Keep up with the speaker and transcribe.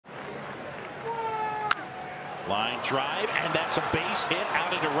Line drive, and that's a base hit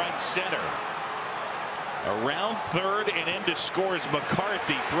out into right center. Around third and into scores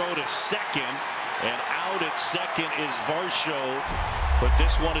McCarthy. Throw to second, and out at second is Varsho, but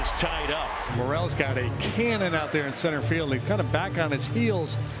this one is tied up. Morel's got a cannon out there in center field. He kind of back on his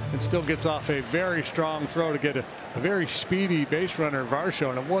heels and still gets off a very strong throw to get a very speedy base runner,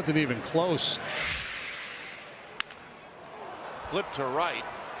 Varsho, and it wasn't even close. Flip to right.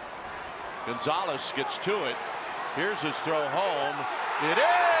 Gonzalez gets to it. Here's his throw home. It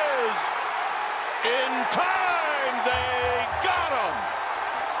is in time. They got him.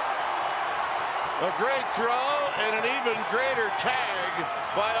 A great throw and an even greater tag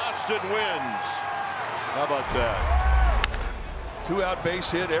by Austin Wynns. How about that? 2-out base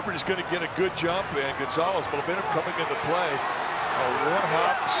hit. Everett's going to get a good jump, and Gonzalez momentum coming into play. A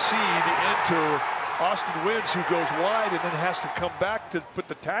one-hop seed into Austin Wynns, who goes wide and then has to come back to put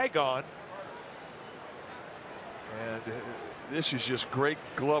the tag on. And this is just great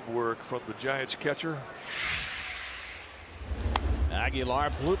glove work from the Giants catcher.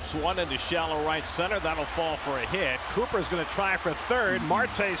 Aguilar bloops one into shallow right center. That'll fall for a hit. Cooper's going to try for third.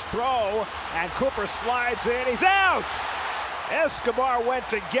 Marte's throw, and Cooper slides in. He's out. Escobar went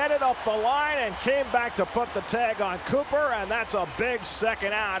to get it up the line and came back to put the tag on Cooper, and that's a big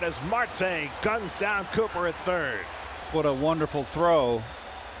second out as Marte guns down Cooper at third. What a wonderful throw.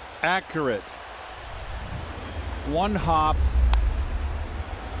 Accurate. One hop.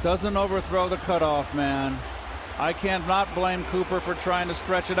 Doesn't overthrow the cutoff man. I cannot blame Cooper for trying to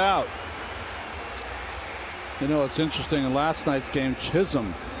stretch it out. You know, it's interesting. In last night's game,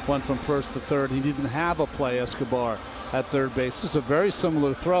 Chisholm went from first to third. He didn't have a play, Escobar, at third base. This is a very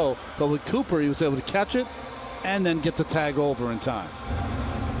similar throw, but with Cooper, he was able to catch it and then get the tag over in time.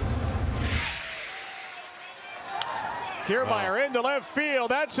 Kiermaier into left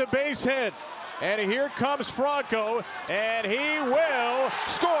field. That's a base hit. And here comes Franco, and he will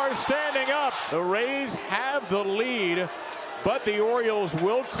score standing up. The Rays have the lead, but the Orioles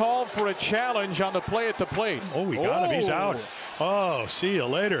will call for a challenge on the play at the plate. Oh, we got him. He's out. Oh, see you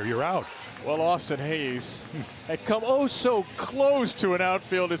later. You're out. Well, Austin Hayes had come oh so close to an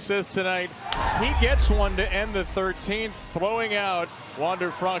outfield assist tonight. He gets one to end the 13th, throwing out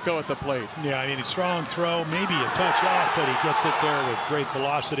Wander Franco at the plate. Yeah, I mean, it's strong throw, maybe a touch off, but he gets it there with great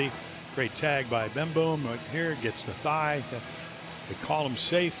velocity. Great tag by Bemboom right here, gets the thigh. They call him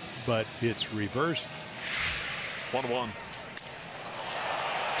safe, but it's reversed. 1-1.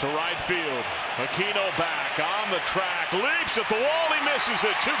 To right field. Aquino back on the track, leaps at the wall, he misses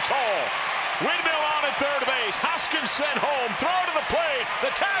it, too tall. Windmill on at third base. Hoskins sent home, throw to the plate.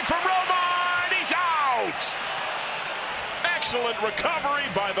 The tag from Romine, he's out. Excellent recovery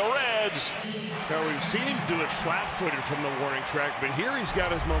by the Reds. Now, we've seen him do it flat-footed from the warning track, but here he's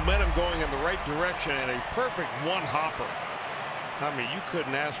got his momentum going in the right direction and a perfect one-hopper. I mean, you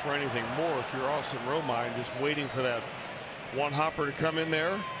couldn't ask for anything more if you're Austin Romine, just waiting for that one-hopper to come in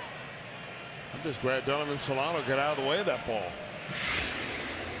there. I'm just glad Donovan Solano got out of the way of that ball.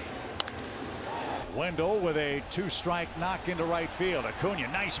 Wendell with a two-strike knock into right field. Acuna,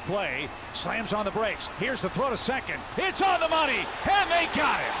 nice play, slams on the brakes. Here's the throw to second. It's on the money, and they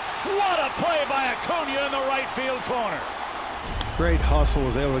got him. What a play by Acuna in the right field corner. Great hustle,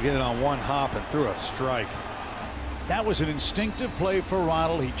 was able to get it on one hop and threw a strike. That was an instinctive play for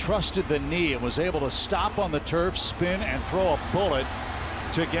Ronald. He trusted the knee and was able to stop on the turf, spin, and throw a bullet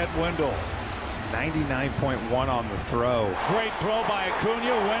to get Wendell. 99.1 on the throw. Great throw by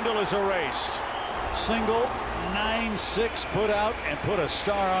Acuna. Wendell is erased. Single, 9-6 put out, and put a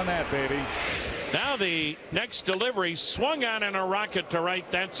star on that, baby. Now the next delivery swung on in a rocket to right.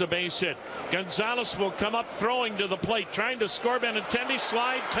 That's a base hit. Gonzalez will come up throwing to the plate, trying to score. Benintendi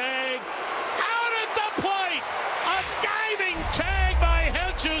slide tag out at the plate. A diving tag by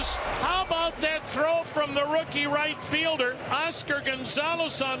Hedges. How about that throw from the rookie right fielder Oscar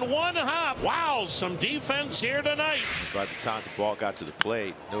Gonzalez on one hop? Wow, some defense here tonight. By the time the ball got to the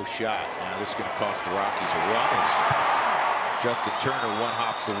plate, no shot. Now this is going to cost the Rockies a run. As Justin Turner one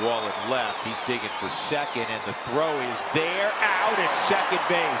hops the wall at left. He's digging for second, and the throw is there, out at second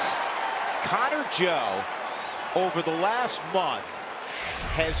base. Connor Joe, over the last month,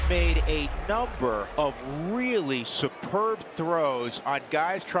 has made a number of really superb throws on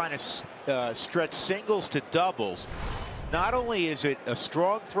guys trying to stretch singles to doubles. Not only is it a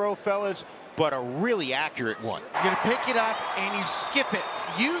strong throw, fellas, but a really accurate one. He's going to pick it up and you skip it.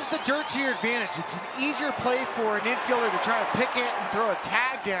 Use the dirt to your advantage. It's an easier play for an infielder to try to pick it and throw a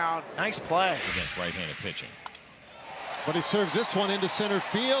tag down. Nice play. Against right-handed pitching. But he serves this one into center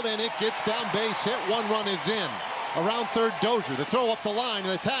field, and it gets down base hit. One run is in. Around third, Dozier. The throw up the line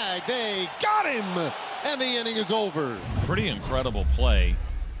and the tag. They got him! And the inning is over. Pretty incredible play.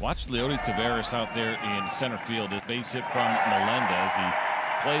 Watch Leody Taveras out there in center field. A base hit from Melendez. He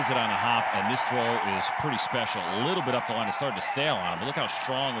plays it on a hop, and this throw is pretty special. A little bit up the line. It started to sail on him, but look how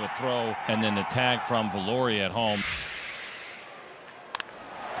strong of a throw. And then the tag from Valori at home.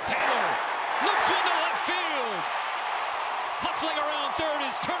 Taylor looks into left field. Hustling around third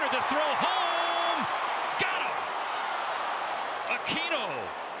is Turner to throw home. Got him. Aquino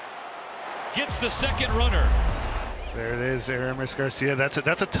gets the second runner. There it is, Aramis Garcia. That's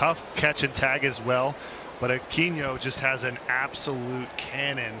a tough catch and tag as well. But Aquino just has an absolute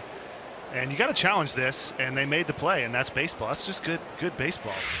cannon. And you got to challenge this, and they made the play, and that's baseball. That's just good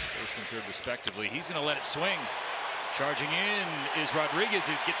baseball. First and third respectively. He's going to let it swing. Charging in is Rodriguez.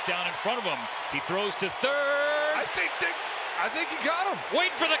 It gets down in front of him. He throws to third. I think he got him.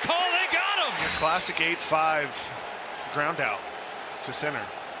 Wait for the call. They got him. Your classic 8-5 ground out to center.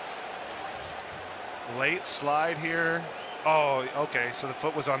 Late slide here. Oh, okay, so the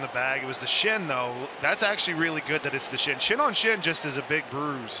foot was on the bag. It was the shin, though. That's actually really good that it's the shin. Shin on shin just is a big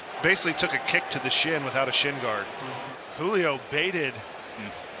bruise. Basically took a kick to the shin without a shin guard. Julio baited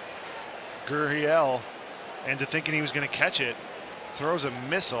Gurriel into thinking he was going to catch it. Throws a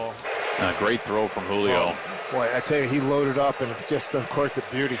missile. A great throw from Julio. Boy, I tell you, he loaded up and just uncorked the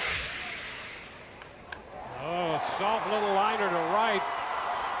beauty. Oh, soft little liner to right.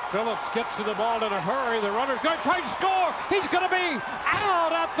 Phillips gets to the ball in a hurry. The runner's going to try to score. He's going to be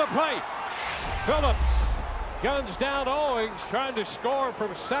out at the plate. Phillips guns down Owings, trying to score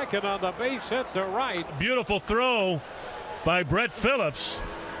from second on the base hit to right. Beautiful throw by Brett Phillips,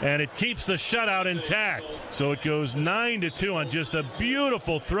 and it keeps the shutout intact. So it goes 9-2 on just a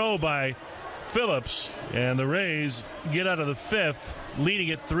beautiful throw by Phillips, and the Rays get out of the fifth, leading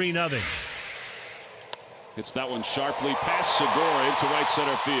it 3-0. Hits that one sharply past Segura into right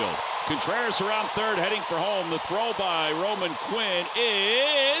center field. Contreras around third, heading for home. The throw by Roman Quinn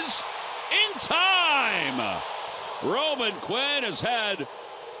is in time. Roman Quinn has had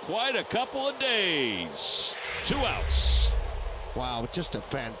quite a couple of days. 2 outs. Wow, just a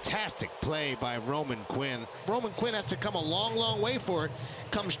fantastic play by Roman Quinn. Roman Quinn has to come a long, long way for it.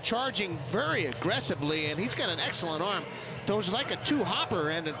 Comes charging very aggressively, and he's got an excellent arm. Throws like a 2-hopper,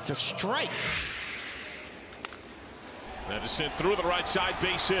 and it's a strike. That is sent through the right side,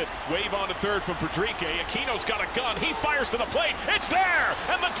 base hit. Wave on to third from Pedrique. Aquino's got a gun. He fires to the plate. It's there!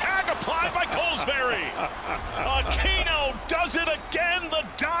 And the tag applied by Colesbury. Aquino does it again. The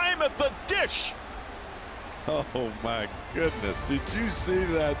dime at the dish. Oh, my goodness. Did you see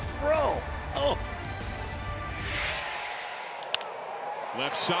that throw? Oh.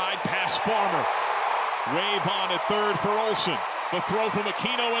 Left side, pass Farmer. Wave on at third for Olsen. The throw from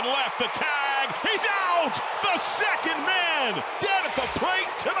Aquino and left. The tag. He's out! The second man dead at the plate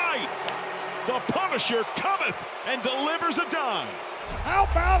tonight. The Punisher cometh and delivers a dime. How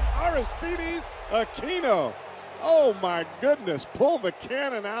about Aristides Aquino? Oh, my goodness. Pull the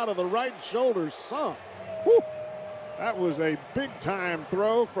cannon out of the right shoulder, son. Whew. That was a big-time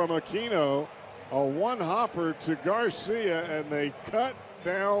throw from Aquino. A 1-hopper to Garcia, and they cut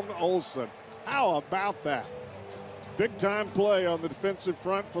down Olsen. How about that? Big-time play on the defensive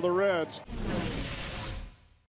front for the Reds.